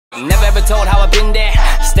Never ever told how I've been there.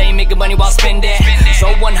 Stay making money while spending. So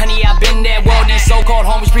one honey, I've been there. Well, these so-called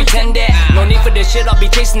homies pretending. No need for this shit, I'll be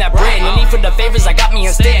chasing that bread. No need for the favors, I got me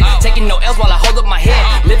instead. Taking no L's while I hold up my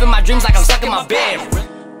head. Living my dreams like I'm stuck in my bed.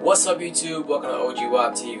 What's up YouTube? Welcome to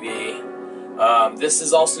OGWOPTV. This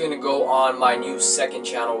is also going to go on my new second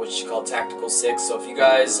channel, which is called Tactical 6. So if you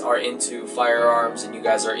guys are into firearms and you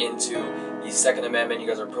guys are into the Second Amendment, you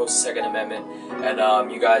guys are pro Second Amendment,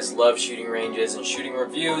 and you guys love shooting ranges and shooting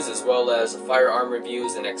reviews as well as firearm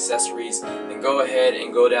reviews and accessories, then go ahead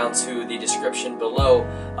and go down to the description below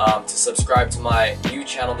to subscribe to my new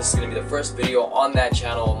channel. This is going to be the first video on that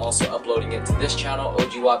channel. I'm also uploading it to this channel,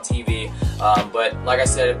 OGWOPTV. But like I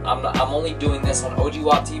said, I'm only doing this on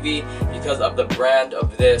OGWOPTV because of the brand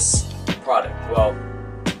of this product. Well,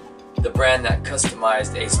 the brand that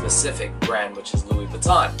customized a specific brand, which is Louis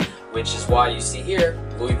Vuitton, which is why you see here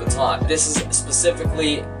Louis Vuitton. This is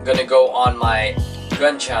specifically going to go on my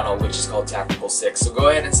gun channel, which is called Tactical 6. So go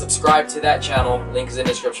ahead and subscribe to that channel. Link is in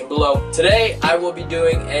the description below. Today I will be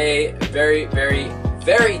doing a very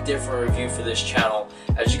different review for this channel.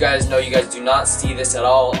 As you guys know, you guys do not see this at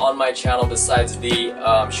all on my channel besides the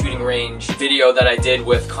shooting range video that I did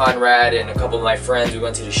with Conrad and a couple of my friends. We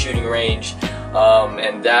went to the shooting range,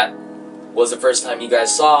 and that was the first time you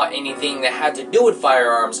guys saw anything that had to do with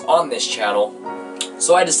firearms on this channel.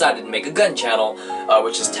 So I decided to make a gun channel,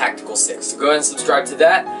 which is Tactical 6. So go ahead and subscribe to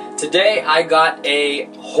that. Today I got a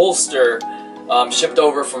holster shipped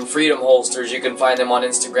over from Freedom Holsters. You can find them on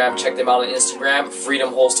Instagram. Check them out on Instagram,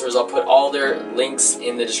 Freedom Holsters. I'll put all their links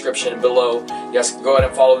in the description below. You guys can go ahead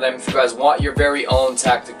and follow them. If you guys want your very own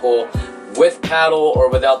tactical with paddle or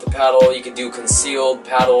without the paddle, you can do concealed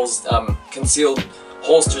paddles, concealed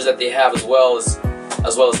holsters that they have as well as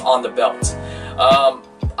on the belt.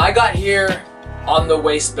 I got here on the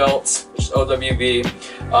waist belt, which is OWB,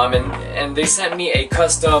 and they sent me a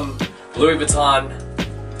custom Louis Vuitton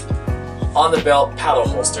on the belt paddle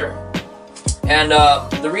holster. And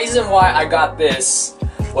the reason why I got this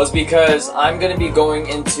was because I'm going to be going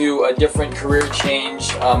into a different career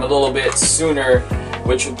change a little bit sooner,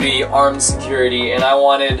 which would be armed security, and I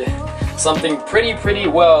wanted something pretty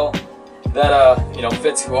well that you know,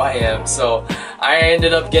 fits who I am. So I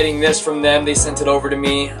ended up getting this from them. They sent it over to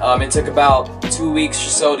me. It took about 2 weeks or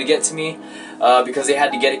so to get to me because they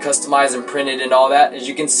had to get it customized and printed and all that. As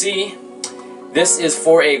you can see, this is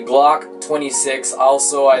for a Glock 26.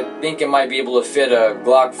 Also, I think it might be able to fit a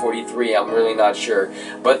Glock 43. I'm really not sure.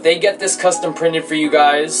 But they get this custom printed for you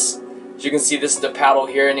guys. As you can see, this is the paddle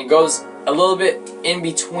here, and it goes a little bit in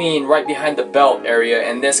between, right behind the belt area,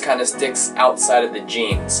 and this kind of sticks outside of the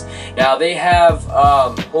jeans. Now they have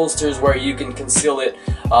holsters where you can conceal it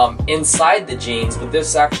inside the jeans, but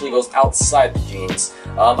this actually goes outside the jeans.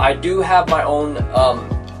 I do have my own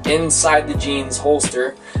inside the jeans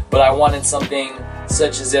holster, but I wanted something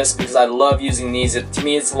such as this because I love using these. To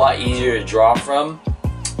me, it's a lot easier to draw from.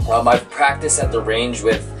 I've practiced at the range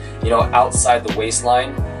with, you know, outside the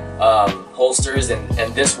waistline holsters,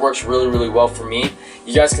 and this works really well for me.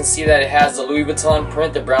 You guys can see that it has the Louis Vuitton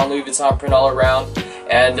print, the brown Louis Vuitton print all around,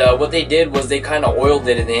 and what they did was they kind of oiled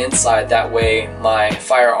it in the inside. That way my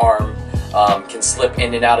firearm can slip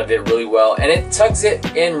in and out of it really well, and it tugs it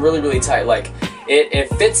in really tight. Like it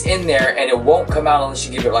fits in there and it won't come out unless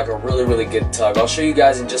you give it like a really good tug. I'll show you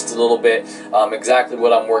guys in just a little bit exactly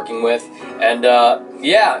what I'm working with. And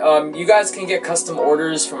yeah, you guys can get custom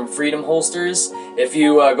orders from Freedom Holsters if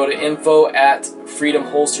you go to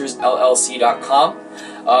info@freedomholstersllc.com.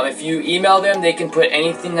 If you email them, they can put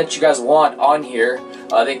anything that you guys want on here.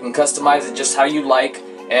 They can customize it just how you like.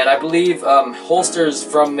 And I believe holsters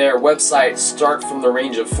from their website start from the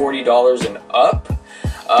range of $40 and up.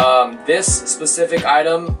 This specific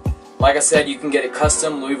item, like I said, you can get it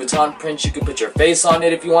custom Louis Vuitton print. You can put your face on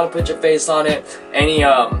it if you want to put your face on it. Any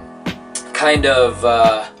kind of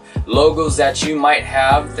logos that you might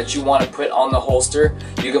have that you want to put on the holster,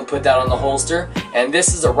 you can put that on the holster. And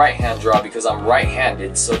this is a right hand draw because I'm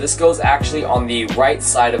right-handed, so this goes actually on the right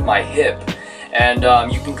side of my hip. And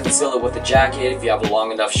you can conceal it with a jacket. If you have a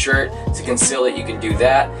long enough shirt to conceal it, you can do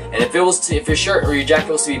that. And if your shirt or your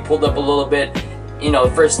jacket was to be pulled up a little bit, you know,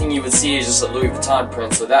 the first thing you would see is just a Louis Vuitton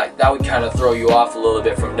print, so that would kind of throw you off a little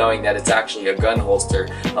bit from knowing that it's actually a gun holster,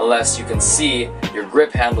 unless you can see your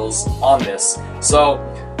grip handles on this. So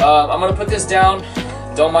I'm gonna put this down.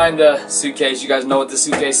 Don't mind the suitcase. You guys know what the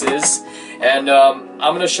suitcase is. And I'm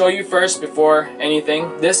gonna show you first before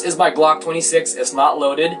anything. This is my Glock 26. It's not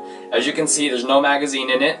loaded. As you can see, there's no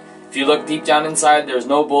magazine in it. If you look deep down inside, there's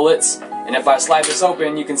no bullets. And if I slide this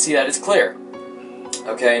open, you can see that it's clear.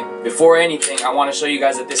 Okay, before anything, I want to show you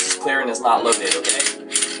guys that this is clear and it's not loaded, okay?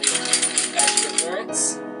 Extra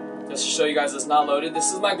clearance. just to show you guys it's not loaded.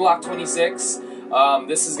 This is my Glock 26.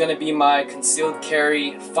 This is going to be my concealed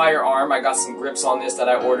carry firearm. I got some grips on this that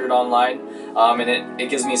I ordered online, and it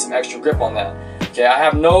gives me some extra grip on that. Okay, I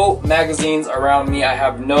have no magazines around me. I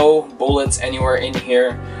have no bullets anywhere in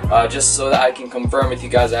here, just so that I can confirm with you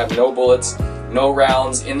guys I have no bullets, no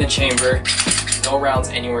rounds in the chamber, no rounds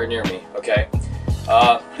anywhere near me, okay?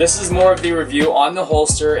 This is more of the review on the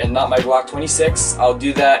holster and not my Glock 26. I'll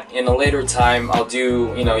do that in a later time. I'll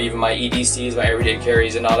do, you know, even my EDCs, my everyday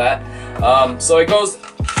carries and all that. So it goes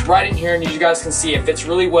right in here, and you guys can see it fits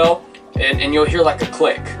really well, and you'll hear like a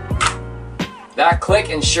click. That click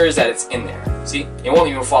ensures that it's in there. See? It won't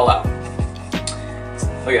even fall out.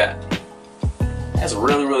 Look at that. That's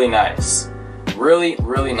really, really nice. Really,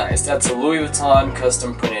 really nice. That's a Louis Vuitton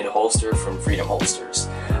custom printed holster from Freedom Holsters.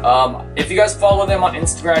 If you guys follow them on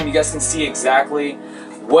Instagram, you guys can see exactly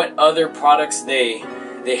what other products they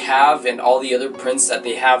have and all the other prints that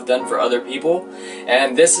they have done for other people.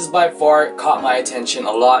 And this is by far caught my attention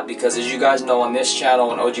a lot because, as you guys know, on this channel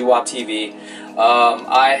on OGWOPTV,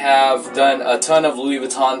 I have done a ton of Louis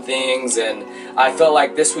Vuitton things, and I felt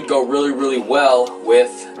like this would go really, really well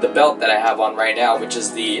with the belt that I have on right now, which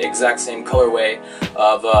is the exact same colorway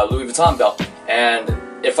of Louis Vuitton belt. And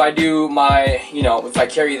if I do my, you know, if I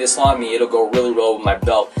carry this on me, it'll go really well with my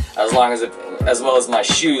belt, as well as my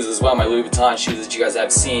shoes as well, my Louis Vuitton shoes that you guys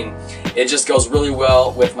have seen. It just goes really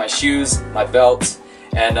well with my shoes, my belt,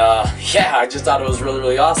 and yeah, I just thought it was really,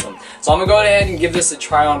 really awesome. So I'm gonna go ahead and give this a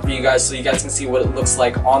try on for you guys so you guys can see what it looks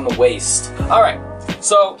like on the waist. Alright,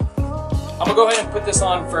 so I'm gonna go ahead and put this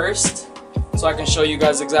on first so I can show you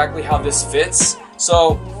guys exactly how this fits.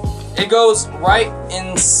 So it goes right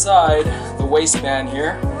inside the waistband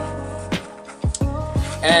here,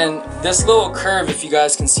 and this little curve, if you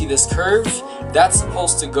guys can see this curve, that's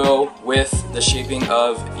supposed to go with the shaping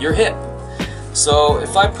of your hip. So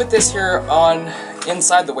if I put this here on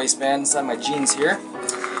inside the waistband, inside my jeans here,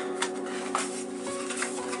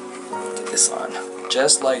 get this on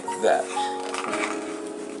just like that,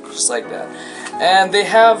 just like that. And they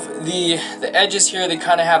have the edges here, they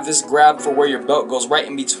kind of have this grab for where your belt goes right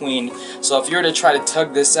in between. So if you were to try to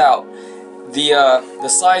tug this out, the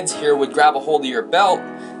sides here would grab a hold of your belt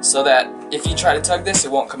so that if you try to tug this,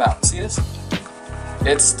 it won't come out. See this?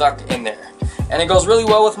 It's stuck in there. And it goes really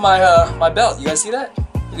well with my my belt. You guys see that?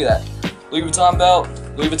 Look at that. Louis Vuitton belt,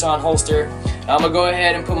 Louis Vuitton holster. Now I'm going to go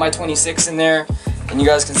ahead and put my 26 in there, and you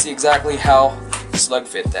guys can see exactly how slug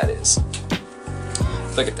fit that is.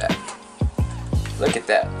 Look at that. Look at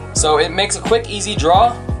that. So it makes a quick, easy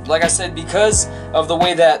draw. Like I said, because of the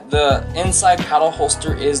way that the inside paddle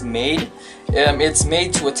holster is made, it's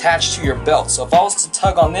made to attach to your belt. So if I was to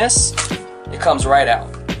tug on this, it comes right out.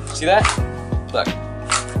 See that? Look,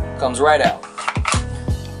 it comes right out.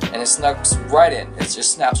 And it snaps right in. It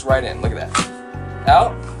just snaps right in. Look at that.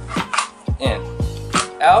 Out, in,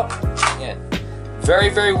 out, in. Very,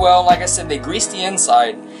 very well. Like I said, they grease the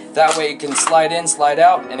inside. That way it can slide in, slide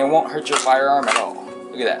out, and it won't hurt your firearm at all.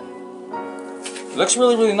 Look at that. It looks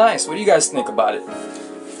really, really nice. What do you guys think about it?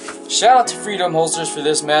 Shout out to Freedom Holsters for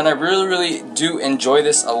this, man. I really, really do enjoy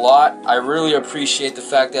this a lot. I really appreciate the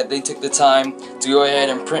fact that they took the time to go ahead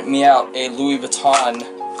and print me out a Louis Vuitton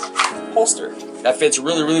holster that fits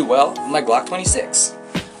really, really well with my Glock 26.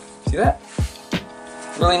 See that?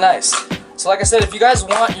 Really nice. So like I said, if you guys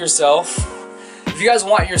want yourself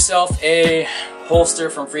a holster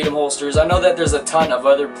from Freedom Holsters, I know that there's a ton of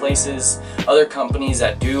other places, other companies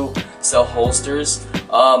that do sell holsters,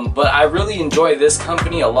 but I really enjoy this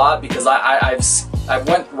company a lot because I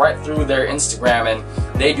went right through their Instagram, and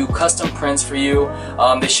they do custom prints for you.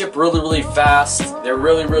 They ship really, really fast. They're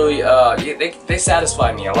really, really they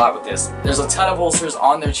satisfy me a lot with this. There's a ton of holsters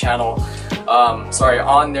on their channel,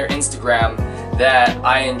 on their Instagram that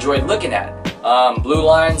I enjoyed looking at. Blue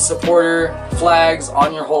line supporter flags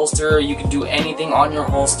on your holster. You can do anything on your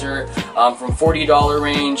holster, from $40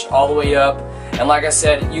 range all the way up. And like I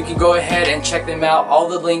said, you can go ahead and check them out. All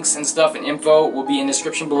the links and stuff and info will be in the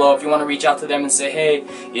description below if you want to reach out to them and say, hey,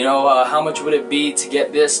 you know, how much would it be to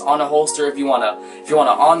get this on a holster? If you want to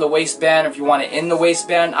on the waistband, if you want it in the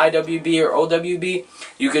waistband, IWB or OWB,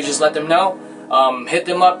 you could just let them know. Hit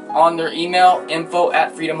them up on their email,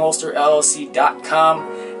 info@freedomholsterllc.com,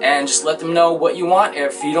 and just let them know what you want.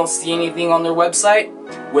 If you don't see anything on their website,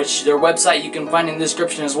 which their website you can find in the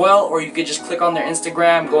description as well, or you could just click on their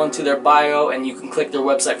Instagram, go into their bio, and you can click their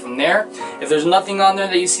website from there. If there's nothing on there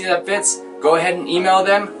that you see that fits, go ahead and email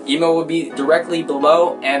them. Email will be directly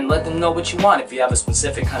below, and let them know what you want. If you have a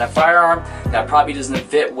specific kind of firearm that probably doesn't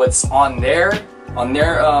fit what's on their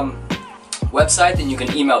website, then you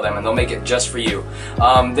can email them and they'll make it just for you.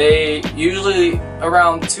 They usually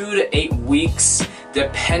around 2 to 8 weeks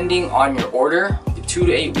depending on your order. 2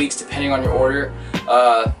 to 8 weeks depending on your order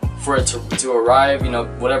for it to arrive. You know,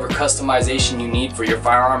 whatever customization you need for your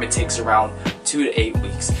firearm, it takes around 2 to 8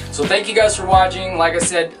 weeks. So thank you guys for watching. Like I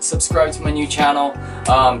said, subscribe to my new channel,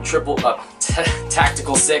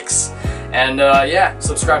 Tactical 6. And yeah,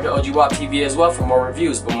 subscribe to OGWOPTV as well for more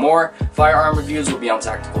reviews. But more firearm reviews will be on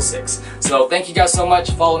Tactical 6. So thank you guys so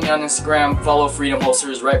much. Follow me on Instagram. Follow Freedom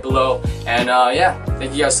Holsters right below. And yeah,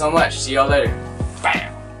 thank you guys so much. See y'all later. Bam.